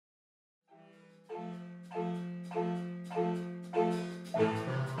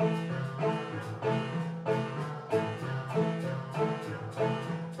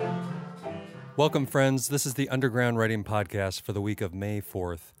Welcome, friends. This is the Underground Writing Podcast for the week of May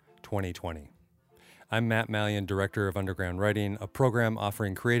 4th, 2020. I'm Matt Mallion, Director of Underground Writing, a program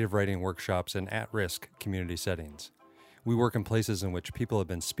offering creative writing workshops in at-risk community settings. We work in places in which people have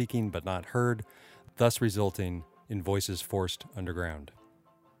been speaking but not heard, thus resulting in voices forced underground.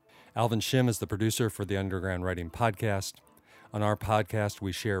 Alvin Shim is the producer for the Underground Writing Podcast. On our podcast,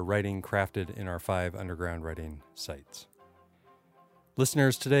 we share writing crafted in our 5 underground writing sites.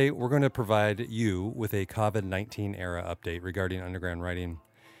 Listeners, today we're going to provide you with a COVID-19 era update regarding underground writing,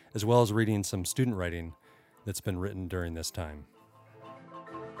 as well as reading some student writing that's been written during this time.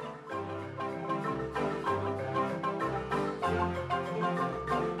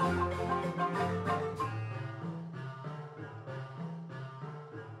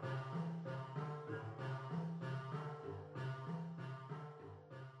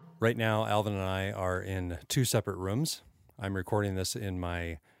 Right now, Alvin and I are in 2 separate rooms. I'm recording this in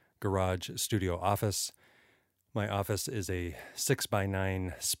my garage studio office. My office is a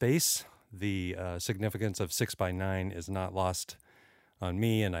 6x9 space. The significance of 6x9 is not lost on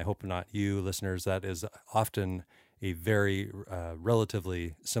me, and I hope not you, listeners. That is often a very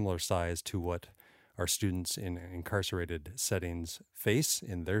relatively similar size to what our students in incarcerated settings face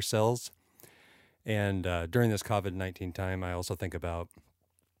in their cells. And during this COVID-19 time, I also think about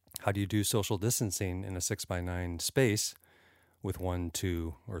how do you do social distancing in a 6x9 space with 1,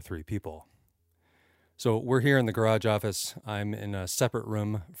 2, or 3 people? So we're here in the garage office. I'm in a separate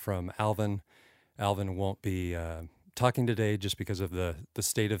room from Alvin. Alvin won't be talking today just because of the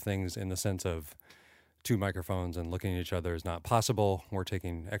state of things, in the sense of 2 microphones and looking at each other is not possible. We're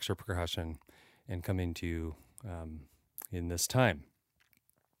taking extra precaution and coming to you in this time.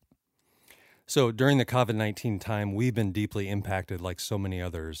 So during the COVID-19 time, we've been deeply impacted like so many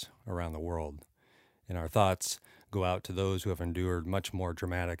others around the world. And our thoughts go out to those who have endured much more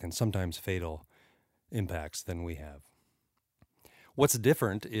dramatic and sometimes fatal impacts than we have. What's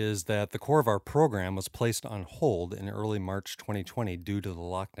different is that the core of our program was placed on hold in early March 2020 due to the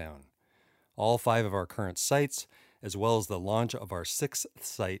lockdown. All 5 of our current sites, as well as the launch of our 6th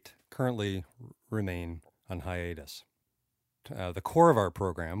site, currently remain on hiatus. The core of our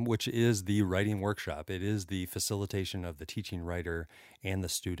program, which is the writing workshop, it is the facilitation of the teaching writer and the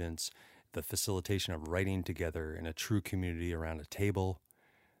students, the facilitation of writing together in a true community around a table.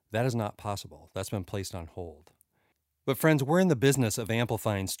 That is not possible. That's been placed on hold. But friends, we're in the business of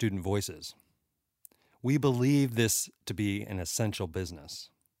amplifying student voices. We believe this to be an essential business,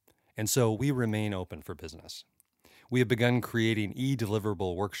 and so we remain open for business. We have begun creating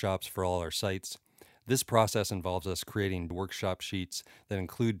e-deliverable workshops for all our sites. This process involves us creating workshop sheets that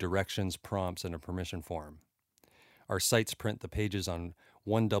include directions, prompts, and a permission form. Our sites print the pages on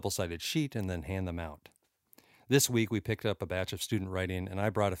 1 double-sided sheet and then hand them out. This week, we picked up a batch of student writing, and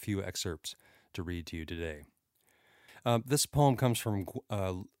I brought a few excerpts to read to you today. This poem comes from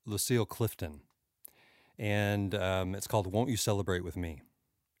Lucille Clifton, and it's called "Won't You Celebrate With Me?"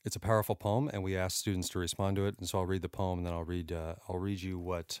 It's a powerful poem, and we asked students to respond to it, and so I'll read the poem, and then I'll read you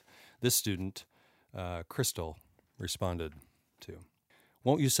what this student, Crystal, responded to.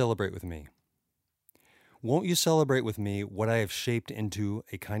 Won't you celebrate with me? Won't you celebrate with me what I have shaped into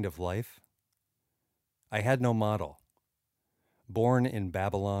a kind of life? I had no model. Born in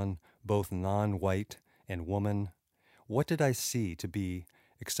Babylon, both non-white and woman, what did I see to be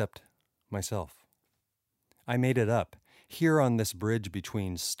except myself? I made it up, here on this bridge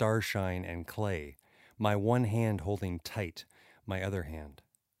between starshine and clay, my one hand holding tight my other hand.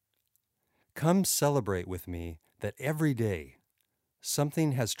 Come celebrate with me that every day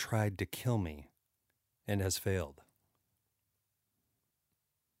something has tried to kill me and has failed.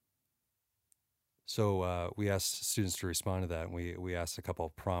 So we asked students to respond to that, and we asked a couple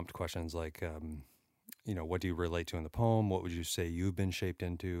of prompt questions like, what do you relate to in the poem? What would you say you've been shaped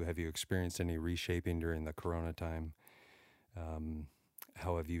into? Have you experienced any reshaping during the corona time?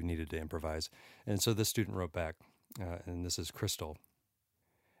 How have you needed to improvise? And so this student wrote back, and this is Crystal.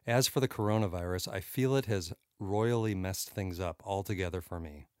 As for the coronavirus, I feel it has royally messed things up altogether for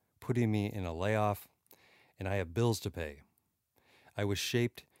me, putting me in a layoff, and I have bills to pay. I was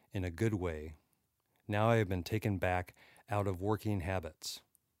shaped in a good way. Now I have been taken back out of working habits.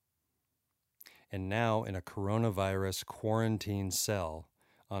 And now in a coronavirus quarantine cell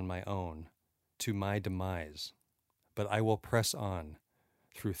on my own, to my demise. But I will press on,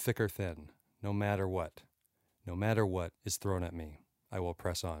 through thick or thin, no matter what is thrown at me. I will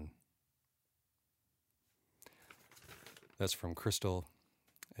press on. That's from Crystal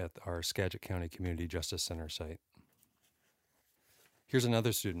at our Skagit County Community Justice Center site. Here's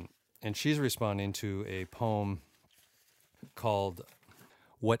another student, and she's responding to a poem called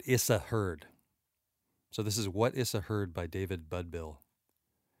What Issa Heard. So this is What Issa Heard by David Budbill.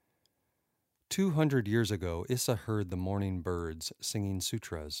 200 years ago, Issa heard the morning birds singing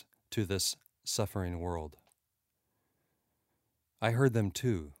sutras to this suffering world. I heard them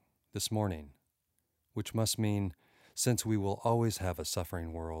too, this morning, which must mean, since we will always have a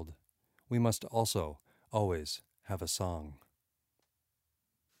suffering world, we must also always have a song.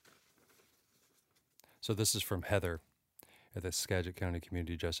 So this is from Heather at the Skagit County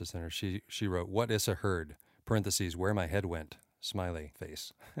Community Justice Center. She wrote, What Issa heard, parentheses, where my head went, smiley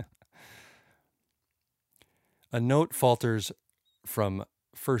face. A note falters from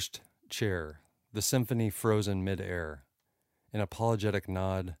first chair, the symphony frozen mid-air. An apologetic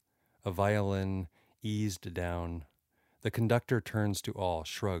nod, a violin eased down. The conductor turns to all,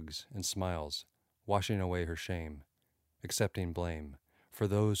 shrugs and smiles, washing away her shame, accepting blame for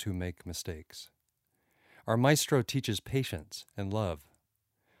those who make mistakes. Our maestro teaches patience and love,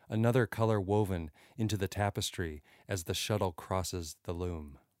 another color woven into the tapestry as the shuttle crosses the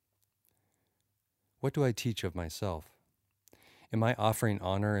loom. What do I teach of myself? Am I offering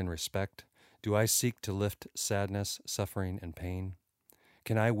honor and respect? Do I seek to lift sadness, suffering, and pain?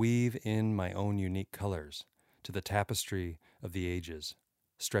 Can I weave in my own unique colors to the tapestry of the ages,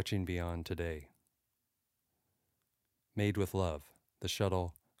 stretching beyond today? Made with love, the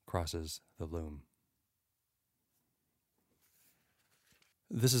shuttle crosses the loom.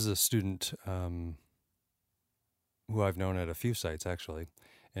 This is a student who I've known at a few sites, actually,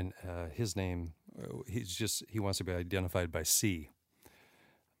 and his name, he wants to be identified by C.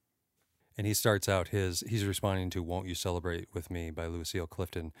 And he starts out he's responding to Won't You Celebrate With Me by Lucille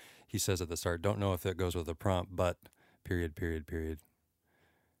Clifton. He says at the start, don't know if that goes with the prompt, but, period. And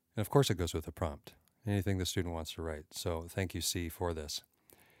of course it goes with the prompt, anything the student wants to write. So thank you, C, for this.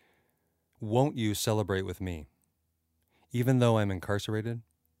 Won't you celebrate with me? Even though I'm incarcerated,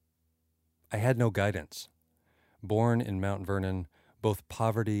 I had no guidance. Born in Mount Vernon, both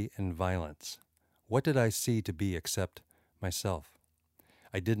poverty and violence. What did I see to be except myself?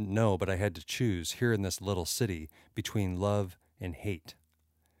 I didn't know, but I had to choose here in this little city between love and hate.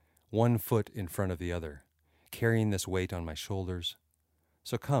 One foot in front of the other, carrying this weight on my shoulders.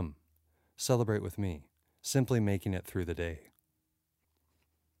 So come, celebrate with me, simply making it through the day.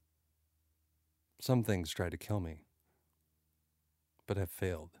 Some things try to kill me, but have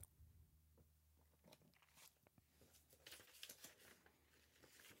failed.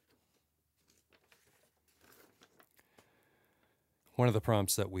 One of the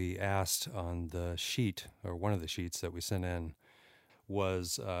prompts that we asked on the sheet, or one of the sheets that we sent in,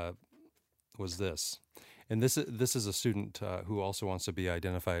 was this. And this is a student who also wants to be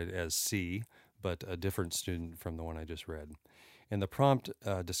identified as C, but a different student from the one I just read. And the prompt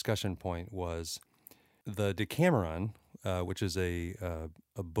discussion point was the Decameron, which is a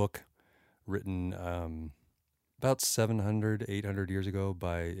book written about 700, 800 years ago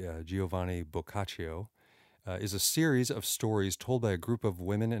by Giovanni Boccaccio, is a series of stories told by a group of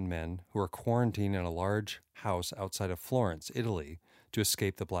women and men who are quarantined in a large house outside of Florence, Italy, to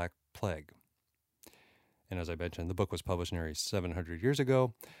escape the Black Plague. And as I mentioned, the book was published nearly 700 years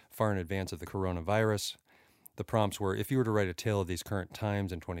ago, far in advance of the coronavirus. The prompts were, if you were to write a tale of these current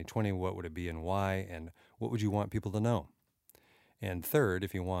times in 2020, what would it be and why? And what would you want people to know? And third,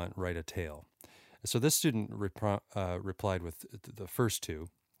 if you want, write a tale. So this student replied with the first two,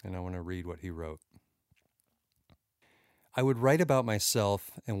 and I want to read what he wrote. I would write about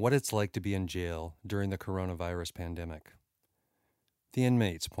myself and what it's like to be in jail during the coronavirus pandemic. The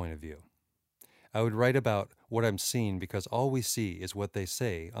inmate's point of view. I would write about what I'm seeing because all we see is what they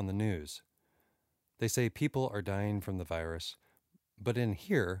say on the news. They say people are dying from the virus, but in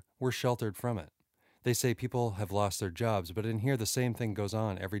here, we're sheltered from it. They say people have lost their jobs, but in here, the same thing goes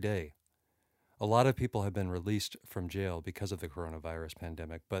on every day. A lot of people have been released from jail because of the coronavirus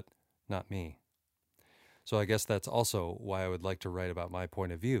pandemic, but not me. So I guess that's also why I would like to write about my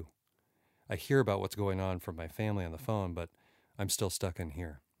point of view. I hear about what's going on from my family on the phone, but I'm still stuck in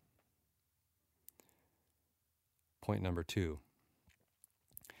here. Point number 2.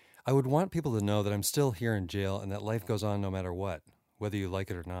 I would want people to know that I'm still here in jail and that life goes on no matter what, whether you like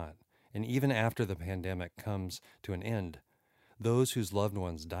it or not. And even after the pandemic comes to an end, those whose loved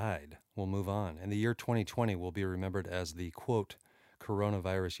ones died will move on, and the year 2020 will be remembered as the, quote,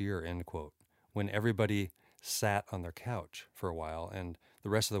 coronavirus year, end quote, when everybody sat on their couch for a while and the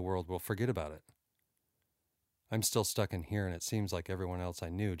rest of the world will forget about it. I'm still stuck in here, and it seems like everyone else I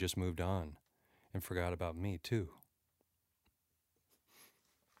knew just moved on and forgot about me, too.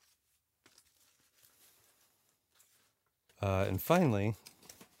 And finally,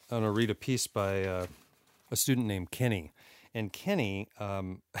 I'm going to read a piece by a student named Kenny. And Kenny,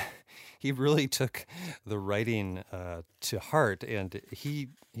 he really took the writing to heart, and he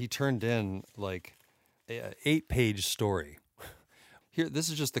turned in like a 8-page story. Here, this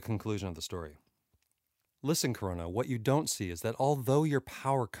is just the conclusion of the story. Listen, Corona, what you don't see is that although your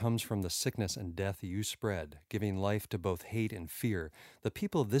power comes from the sickness and death you spread, giving life to both hate and fear, the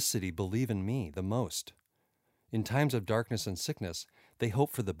people of this city believe in me the most. In times of darkness and sickness, they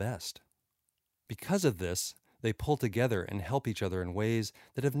hope for the best. Because of this, they pull together and help each other in ways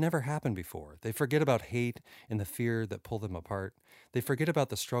that have never happened before. They forget about hate and the fear that pull them apart. They forget about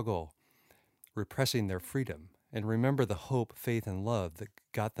the struggle repressing their freedom and remember the hope, faith, and love that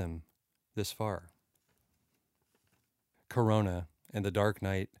got them this far. Corona and the dark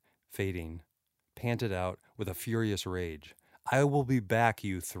night fading, panted out with a furious rage. I will be back,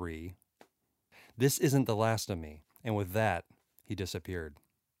 you three. This isn't the last of me. And with that, he disappeared.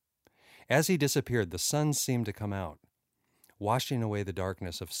 As he disappeared, the sun seemed to come out, washing away the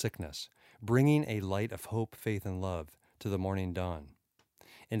darkness of sickness, bringing a light of hope, faith, and love to the morning dawn.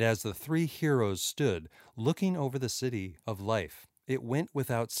 And as the three heroes stood looking over the city of life, it went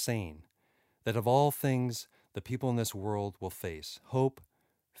without saying that of all things the people in this world will face, hope,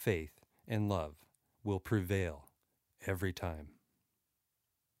 faith, and love will prevail every time.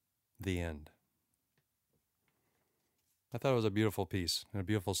 The end. I thought it was a beautiful piece and a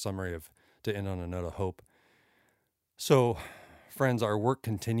beautiful summary to end on a note of hope. So, friends, our work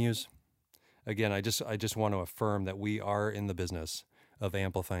continues. Again, I just want to affirm that we are in the business of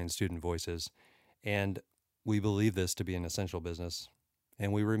amplifying student voices, and we believe this to be an essential business,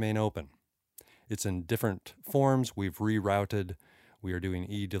 and we remain open. It's in different forms. We've rerouted. We are doing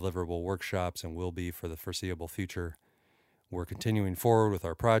e-deliverable workshops and will be for the foreseeable future. We're continuing forward with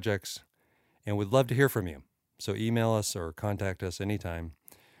our projects, and we'd love to hear from you. So email us or contact us anytime.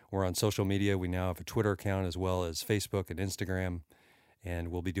 We're on social media. We now have a Twitter account as well as Facebook and Instagram, and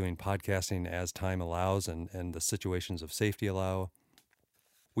we'll be doing podcasting as time allows and the situations of safety allow.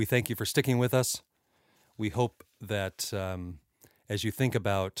 We thank you for sticking with us. We hope that as you think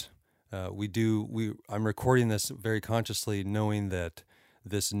about, I'm recording this very consciously, knowing that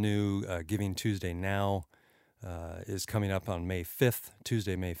this new Giving Tuesday Now is coming up on May 5th,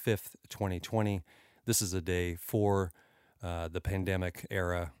 Tuesday, May 5th, 2020. This is a day for the pandemic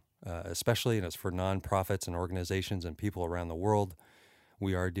era, especially, and it's for nonprofits and organizations and people around the world.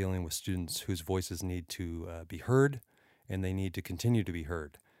 We are dealing with students whose voices need to be heard, and they need to continue to be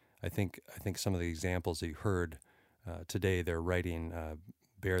heard. I think some of the examples that you heard today, their writing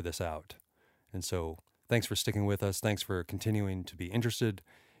bear this out. And so thanks for sticking with us. Thanks for continuing to be interested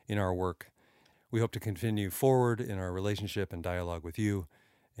in our work. We hope to continue forward in our relationship and dialogue with you,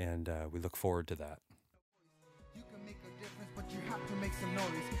 and we look forward to that. You can make a difference, but you have to make some noise.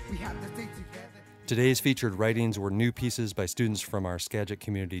 We have to stay together. Today's featured writings were new pieces by students from our Skagit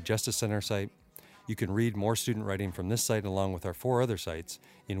Community Justice Center site. You can read more student writing from this site along with our 4 other sites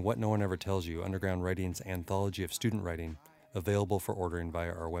in What No One Ever Tells You, Underground Writing's Anthology of Student Writing, available for ordering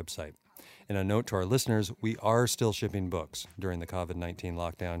via our website. And a note to our listeners, we are still shipping books during the COVID-19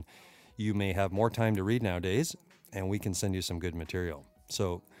 lockdown. You may have more time to read nowadays, and we can send you some good material.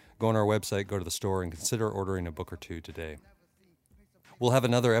 So go on our website, go to the store, and consider ordering a book or 2 today. We'll have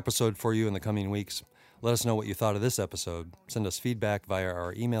another episode for you in the coming weeks. Let us know what you thought of this episode. Send us feedback via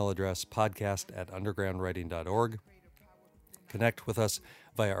our email address, podcast@undergroundwriting.org. Connect with us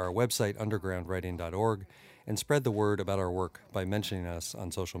via our website, undergroundwriting.org, and spread the word about our work by mentioning us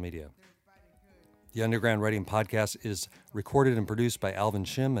on social media. The Underground Writing Podcast is recorded and produced by Alvin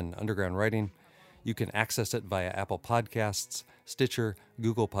Shim and Underground Writing. You can access it via Apple Podcasts, Stitcher,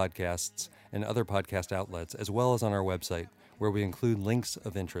 Google Podcasts, and other podcast outlets, as well as on our website, where we include links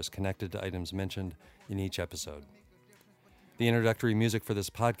of interest connected to items mentioned in each episode. The introductory music for this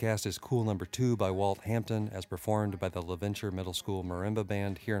podcast is Cool Number 2 by Walt Hampton, as performed by the LaVenture Middle School Marimba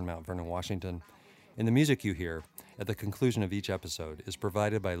Band here in Mount Vernon, Washington. And the music you hear at the conclusion of each episode is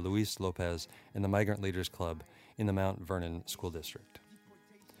provided by Luis Lopez and the Migrant Leaders Club in the Mount Vernon School District.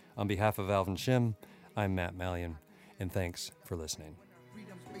 On behalf of Alvin Shim, I'm Matt Mallion, and thanks for listening.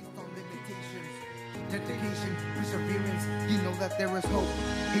 Freedom's based on limitations. Dedication, perseverance, you know that there is hope.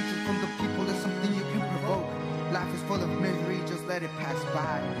 Hatred from the people is something you can provoke. Life is full of misery, just let it pass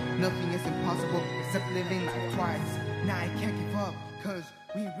by. Nothing is impossible except living life twice. Now I can't give up, cause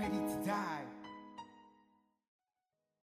we ain't ready to die.